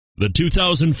The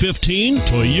 2015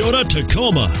 Toyota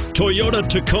Tacoma. Toyota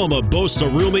Tacoma boasts a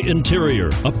roomy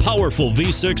interior, a powerful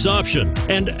V6 option,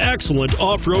 and excellent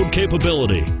off-road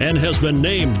capability, and has been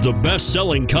named the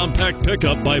best-selling compact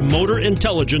pickup by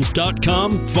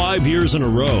MotorIntelligence.com 5 years in a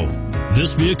row.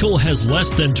 This vehicle has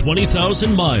less than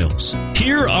 20,000 miles.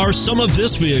 Here are some of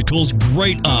this vehicle's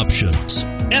great options: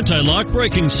 anti-lock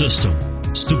braking system,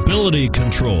 stability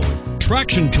control,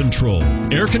 traction control,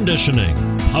 air conditioning,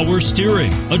 power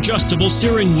steering, adjustable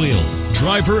steering wheel,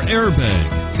 driver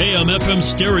airbag, AM/FM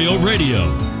stereo radio,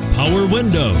 power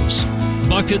windows,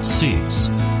 bucket seats.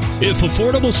 If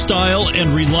affordable style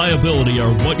and reliability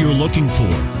are what you're looking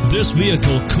for, this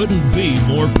vehicle couldn't be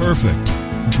more perfect.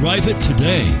 Drive it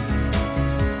today.